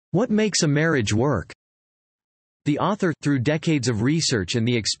What makes a marriage work? The author, through decades of research and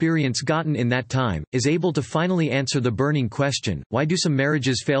the experience gotten in that time, is able to finally answer the burning question, why do some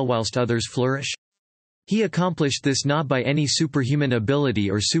marriages fail whilst others flourish? He accomplished this not by any superhuman ability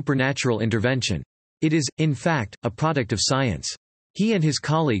or supernatural intervention. It is, in fact, a product of science. He and his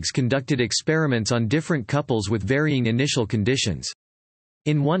colleagues conducted experiments on different couples with varying initial conditions.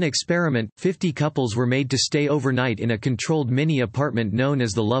 In one experiment, 50 couples were made to stay overnight in a controlled mini-apartment known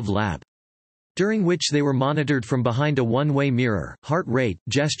as the Love Lab, during which they were monitored from behind a one-way mirror, heart rate,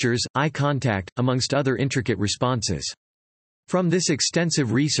 gestures, eye contact, amongst other intricate responses. From this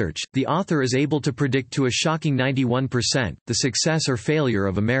extensive research, the author is able to predict to a shocking 91% the success or failure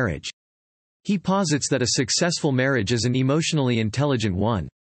of a marriage. He posits that a successful marriage is an emotionally intelligent one.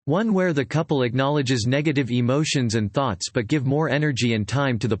 One where the couple acknowledges negative emotions and thoughts but give more energy and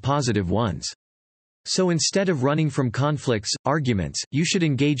time to the positive ones. So instead of running from conflicts, arguments, you should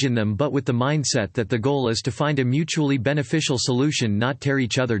engage in them but with the mindset that the goal is to find a mutually beneficial solution, not tear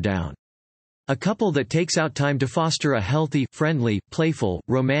each other down. A couple that takes out time to foster a healthy, friendly, playful,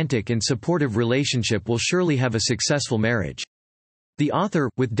 romantic and supportive relationship will surely have a successful marriage. The author,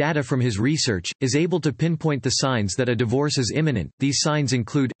 with data from his research, is able to pinpoint the signs that a divorce is imminent. These signs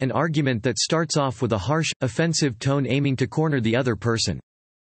include an argument that starts off with a harsh, offensive tone aiming to corner the other person,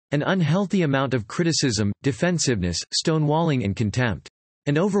 an unhealthy amount of criticism, defensiveness, stonewalling and contempt,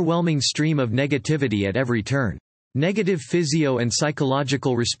 an overwhelming stream of negativity at every turn, negative physio and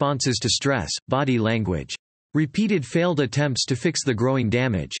psychological responses to stress, body language, repeated failed attempts to fix the growing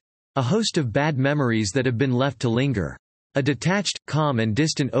damage, a host of bad memories that have been left to linger, a detached, calm and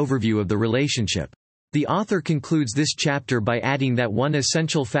distant overview of the relationship. The author concludes this chapter by adding that one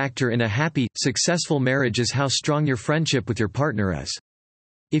essential factor in a happy, successful marriage is how strong your friendship with your partner is.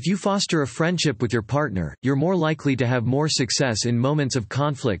 If you foster a friendship with your partner, you're more likely to have more success in moments of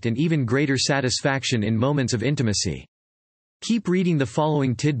conflict and even greater satisfaction in moments of intimacy. Keep reading the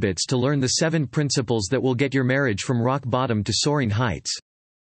following tidbits to learn the 7 principles that will get your marriage from rock bottom to soaring heights.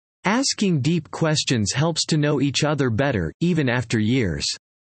 Asking deep questions helps to know each other better, even after years.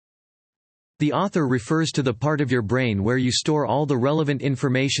 The author refers to the part of your brain where you store all the relevant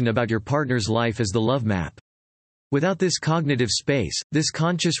information about your partner's life as the love map. Without this cognitive space, this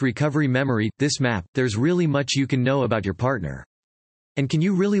conscious recovery memory, this map, there's really much you can know about your partner. And can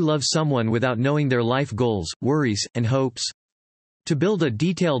you really love someone without knowing their life goals, worries, and hopes? To build a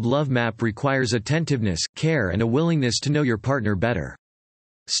detailed love map requires attentiveness, care and a willingness to know your partner better.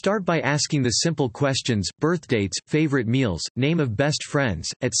 Start by asking the simple questions, birthdates, favorite meals, name of best friends,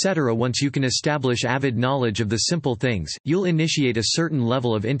 etc. Once you can establish avid knowledge of the simple things, you'll initiate a certain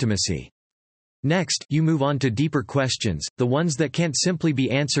level of intimacy. Next, you move on to deeper questions, the ones that can't simply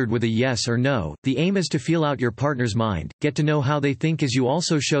be answered with a yes or no. The aim is to feel out your partner's mind, get to know how they think as you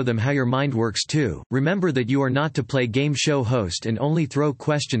also show them how your mind works too. Remember that you are not to play game show host and only throw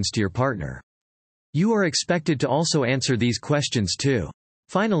questions to your partner. You are expected to also answer these questions too.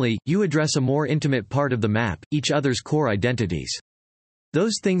 Finally, you address a more intimate part of the map, each other's core identities.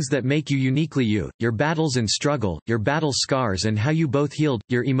 Those things that make you uniquely you, your battles and struggle, your battle scars and how you both healed,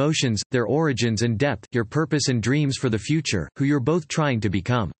 your emotions, their origins and depth, your purpose and dreams for the future, who you're both trying to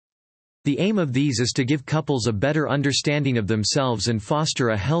become. The aim of these is to give couples a better understanding of themselves and foster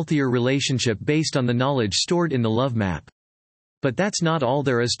a healthier relationship based on the knowledge stored in the love map. But that's not all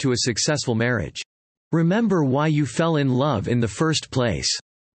there is to a successful marriage. Remember why you fell in love in the first place.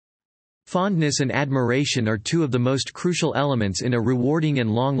 Fondness and admiration are 2 of the most crucial elements in a rewarding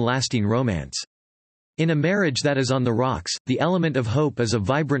and long-lasting romance. In a marriage that is on the rocks, the element of hope is a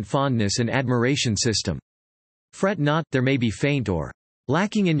vibrant fondness and admiration system. Fret not, there may be faint or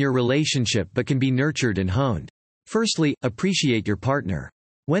lacking in your relationship but can be nurtured and honed. Firstly, appreciate your partner.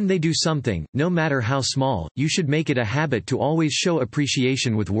 When they do something, no matter how small, you should make it a habit to always show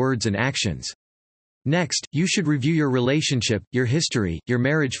appreciation with words and actions. Next, you should review your relationship, your history, your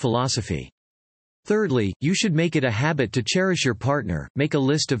marriage philosophy. Thirdly, you should make it a habit to cherish your partner, make a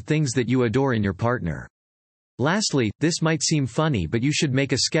list of things that you adore in your partner. Lastly, this might seem funny but you should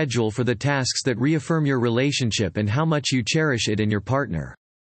make a schedule for the tasks that reaffirm your relationship and how much you cherish it in your partner.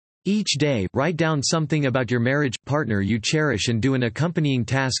 Each day, write down something about your marriage partner you cherish and do an accompanying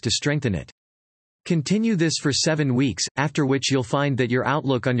task to strengthen it. Continue this for 7 weeks, after which you'll find that your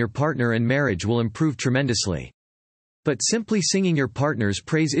outlook on your partner and marriage will improve tremendously. But simply singing your partner's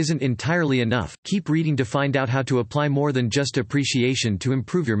praise isn't entirely enough. Keep reading to find out how to apply more than just appreciation to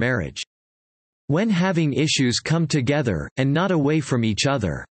improve your marriage. When having issues, come together, and not away from each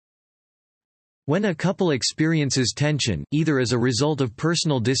other. When a couple experiences tension, either as a result of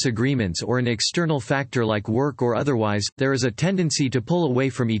personal disagreements or an external factor like work or otherwise, there is a tendency to pull away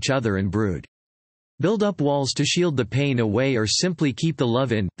from each other and brood. Build up walls to shield the pain away or simply keep the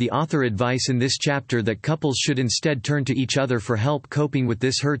love in. The author advice in this chapter that couples should instead turn to each other for help coping with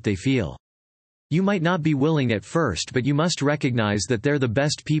this hurt they feel. You might not be willing at first, but you must recognize that they're the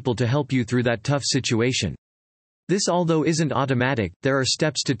best people to help you through that tough situation. This although isn't automatic, there are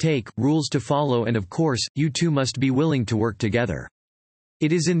steps to take, rules to follow, and of course, you two must be willing to work together.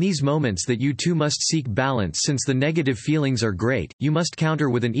 It is in these moments that you two must seek balance. Since the negative feelings are great, you must counter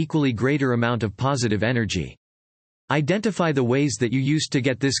with an equally greater amount of positive energy. Identify the ways that you used to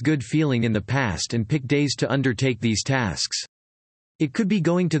get this good feeling in the past and pick days to undertake these tasks. It could be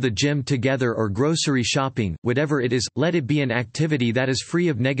going to the gym together or grocery shopping. Whatever it is, let it be an activity that is free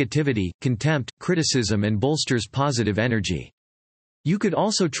of negativity, contempt, criticism, and bolsters positive energy. You could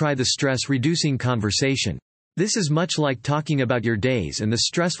also try the stress-reducing conversation. This is much like talking about your days and the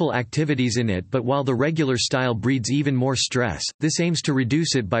stressful activities in it, but while the regular style breeds even more stress, this aims to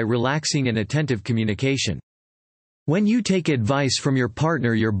reduce it by relaxing and attentive communication. When you take advice from your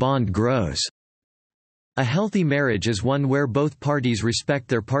partner, your bond grows. A healthy marriage is one where both parties respect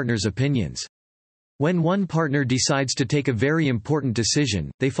their partner's opinions. When one partner decides to take a very important decision,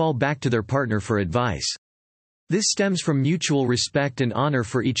 they fall back to their partner for advice. This stems from mutual respect and honor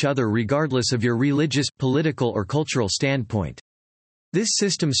for each other regardless of your religious, political, or cultural standpoint. This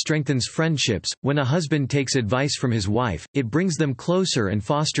system strengthens friendships. When a husband takes advice from his wife, it brings them closer and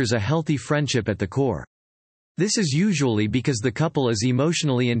fosters a healthy friendship at the core. This is usually because the couple is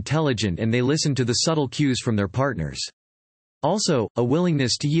emotionally intelligent and they listen to the subtle cues from their partners. Also, a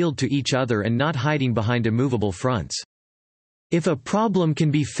willingness to yield to each other and not hiding behind immovable fronts. If a problem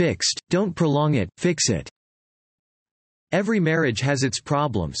can be fixed, don't prolong it, fix it. Every marriage has its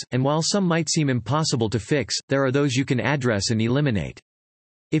problems, and while some might seem impossible to fix, there are those you can address and eliminate.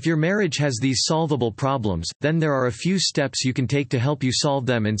 If your marriage has these solvable problems, then there are a few steps you can take to help you solve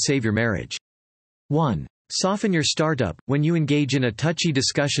them and save your marriage. 1. Soften your startup. When you engage in a touchy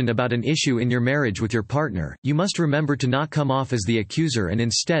discussion about an issue in your marriage with your partner, you must remember to not come off as the accuser and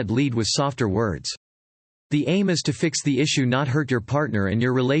instead lead with softer words. The aim is to fix the issue, not hurt your partner and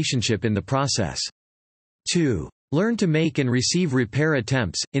your relationship in the process. 2. Learn to make and receive repair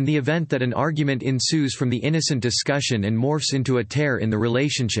attempts. In the event that an argument ensues from the innocent discussion and morphs into a tear in the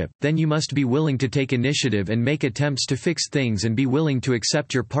relationship, then you must be willing to take initiative and make attempts to fix things and be willing to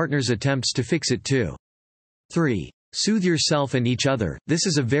accept your partner's attempts to fix it too. 3. Soothe yourself and each other. This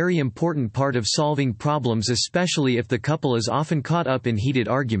is a very important part of solving problems, especially if the couple is often caught up in heated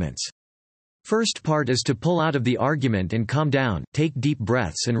arguments. First part is to pull out of the argument and calm down, take deep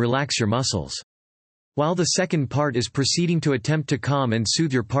breaths and relax your muscles. While the second part is proceeding to attempt to calm and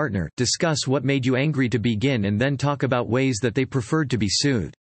soothe your partner, discuss what made you angry to begin and then talk about ways that they preferred to be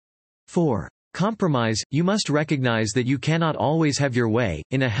soothed. 4. Compromise. You must recognize that you cannot always have your way.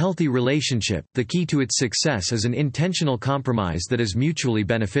 In a healthy relationship, the key to its success is an intentional compromise that is mutually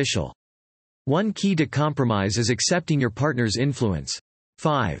beneficial. One key to compromise is accepting your partner's influence.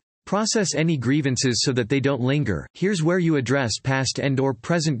 5. Process any grievances so that they don't linger. Here's where you address past and/or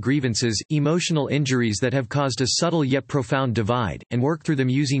present grievances, emotional injuries that have caused a subtle yet profound divide, and work through them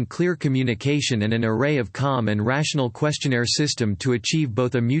using clear communication and an array of calm and rational questionnaire system to achieve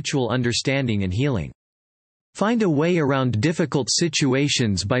both a mutual understanding and healing. Find a way around difficult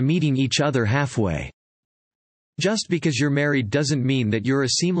situations by meeting each other halfway. Just because you're married doesn't mean that you're a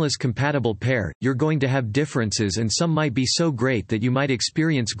seamless compatible pair. You're going to have differences, and some might be so great that you might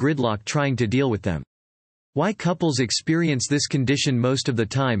experience gridlock trying to deal with them. Why couples experience this condition most of the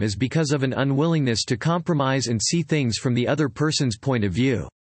time is because of an unwillingness to compromise and see things from the other person's point of view.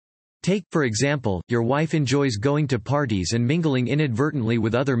 Take, for example, your wife enjoys going to parties and mingling inadvertently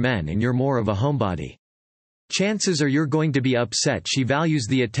with other men and you're more of a homebody. Chances are you're going to be upset she values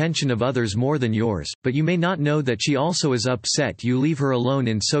the attention of others more than yours, but you may not know that she also is upset you leave her alone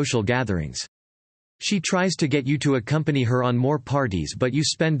in social gatherings. She tries to get you to accompany her on more parties, but you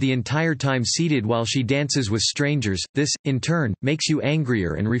spend the entire time seated while she dances with strangers. This, in turn, makes you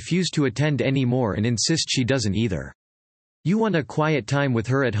angrier and refuse to attend any more and insist she doesn't either. You want a quiet time with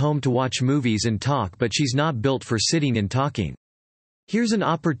her at home to watch movies and talk, but she's not built for sitting and talking. Here's an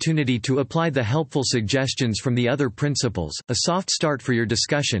opportunity to apply the helpful suggestions from the other principles: a soft start for your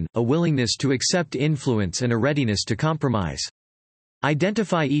discussion, a willingness to accept influence, and a readiness to compromise.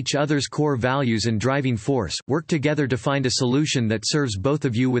 Identify each other's core values and driving force, work together to find a solution that serves both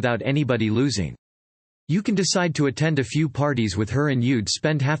of you without anybody losing. You can decide to attend a few parties with her and you'd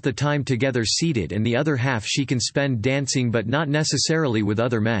spend half the time together seated and the other half she can spend dancing, but not necessarily with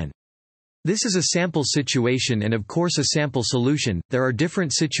other men. This is a sample situation and of course a sample solution. There are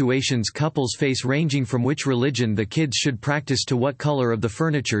different situations couples face ranging from which religion the kids should practice to what color of the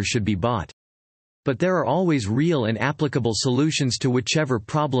furniture should be bought. But there are always real and applicable solutions to whichever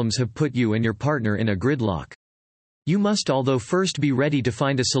problems have put you and your partner in a gridlock. You must although first be ready to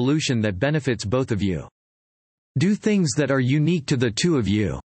find a solution that benefits both of you. Do things that are unique to the two of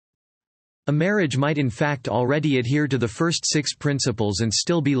you. A marriage might in fact already adhere to the first 6 principles and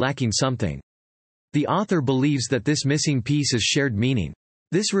still be lacking something. The author believes that this missing piece is shared meaning.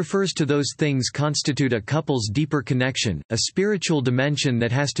 This refers to those things constitute a couple's deeper connection, a spiritual dimension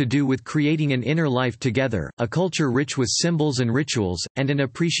that has to do with creating an inner life together, a culture rich with symbols and rituals, and an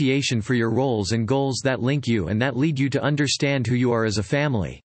appreciation for your roles and goals that link you and that lead you to understand who you are as a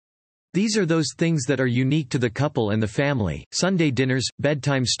family. These are those things that are unique to the couple and the family: Sunday dinners,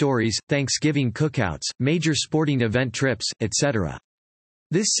 bedtime stories, Thanksgiving cookouts, major sporting event trips, etc.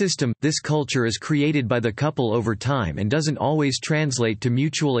 This system, this culture is created by the couple over time and doesn't always translate to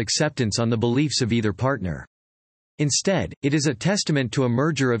mutual acceptance on the beliefs of either partner. Instead, it is a testament to a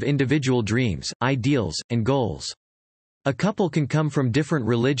merger of individual dreams, ideals, and goals. A couple can come from different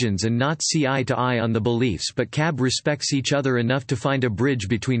religions and not see eye to eye on the beliefs, but respects each other enough to find a bridge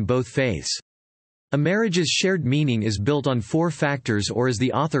between both faiths. A marriage's shared meaning is built on 4 factors, or as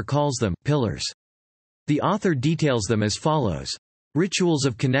the author calls them, pillars. The author details them as follows. Rituals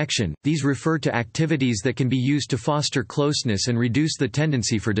of connection. These refer to activities that can be used to foster closeness and reduce the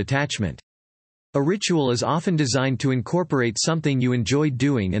tendency for detachment. A ritual is often designed to incorporate something you enjoy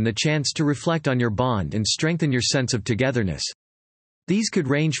doing and the chance to reflect on your bond and strengthen your sense of togetherness. These could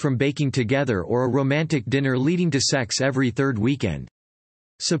range from baking together or a romantic dinner leading to sex every 3rd weekend.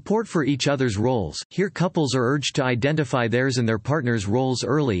 Support for each other's roles. Here couples are urged to identify theirs and their partner's roles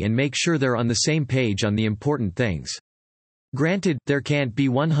early and make sure they're on the same page on the important things. Granted, there can't be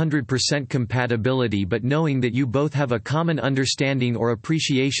 100% compatibility, but knowing that you both have a common understanding or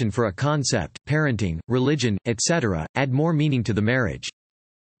appreciation for a concept, parenting, religion, etc., add more meaning to the marriage.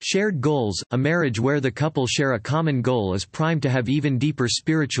 Shared goals. A marriage where the couple share a common goal is primed to have even deeper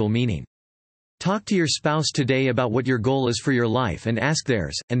spiritual meaning. Talk to your spouse today about what your goal is for your life and ask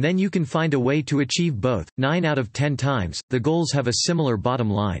theirs, and then you can find a way to achieve both. 9 out of 10 times, the goals have a similar bottom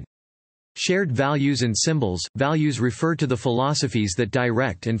line. Shared values and symbols. Values refer to the philosophies that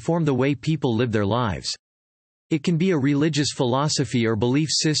direct and form the way people live their lives. It can be a religious philosophy or belief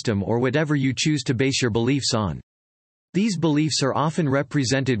system or whatever you choose to base your beliefs on. These beliefs are often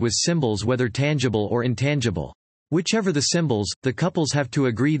represented with symbols, whether tangible or intangible. Whichever the symbols, the couples have to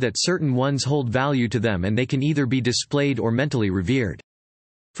agree that certain ones hold value to them and they can either be displayed or mentally revered.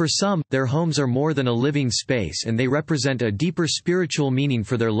 For some, their homes are more than a living space and they represent a deeper spiritual meaning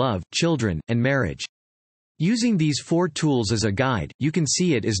for their love, children, and marriage. Using these 4 tools as a guide, you can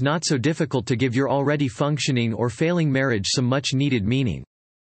see it is not so difficult to give your already functioning or failing marriage some much-needed meaning.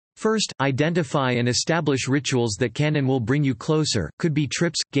 First, identify and establish rituals that can and will bring you closer, could be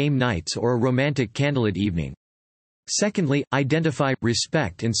trips, game nights, or a romantic candlelit evening. Secondly, identify,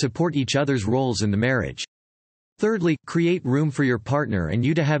 respect and support each other's roles in the marriage. Thirdly, create room for your partner and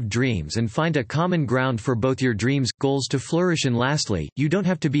you to have dreams and find a common ground for both your dreams, goals to flourish. And lastly, you don't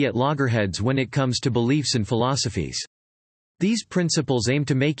have to be at loggerheads when it comes to beliefs and philosophies. These principles aim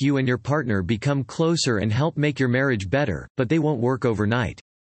to make you and your partner become closer and help make your marriage better, but they won't work overnight.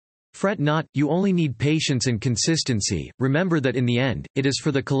 Fret not, you only need patience and consistency. Remember that in the end, it is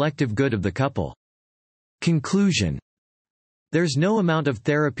for the collective good of the couple. Conclusion. There's no amount of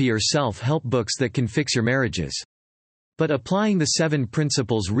therapy or self-help books that can fix your marriages. But applying the 7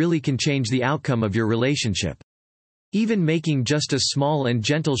 principles really can change the outcome of your relationship. Even making just a small and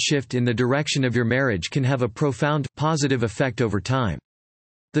gentle shift in the direction of your marriage can have a profound, positive effect over time.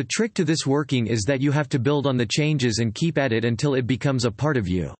 The trick to this working is that you have to build on the changes and keep at it until it becomes a part of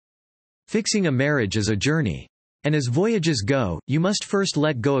you. Fixing a marriage is a journey. And as voyages go, you must first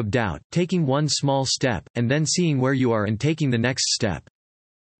let go of doubt, taking one small step, and then seeing where you are and taking the next step.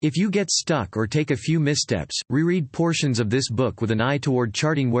 If you get stuck or take a few missteps, reread portions of this book with an eye toward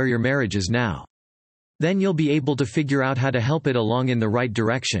charting where your marriage is now. Then you'll be able to figure out how to help it along in the right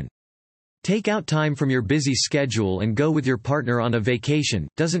direction. Take out time from your busy schedule and go with your partner on a vacation.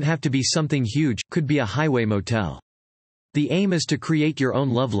 Doesn't have to be something huge, could be a highway motel. The aim is to create your own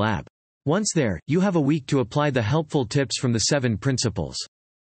love lab. Once there, you have a week to apply the helpful tips from the 7 principles.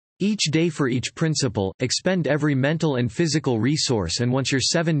 Each day for each principle, expend every mental and physical resource, and once your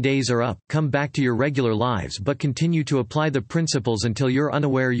 7 days are up, come back to your regular lives but continue to apply the principles until you're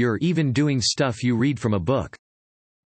unaware you're even doing stuff you read from a book.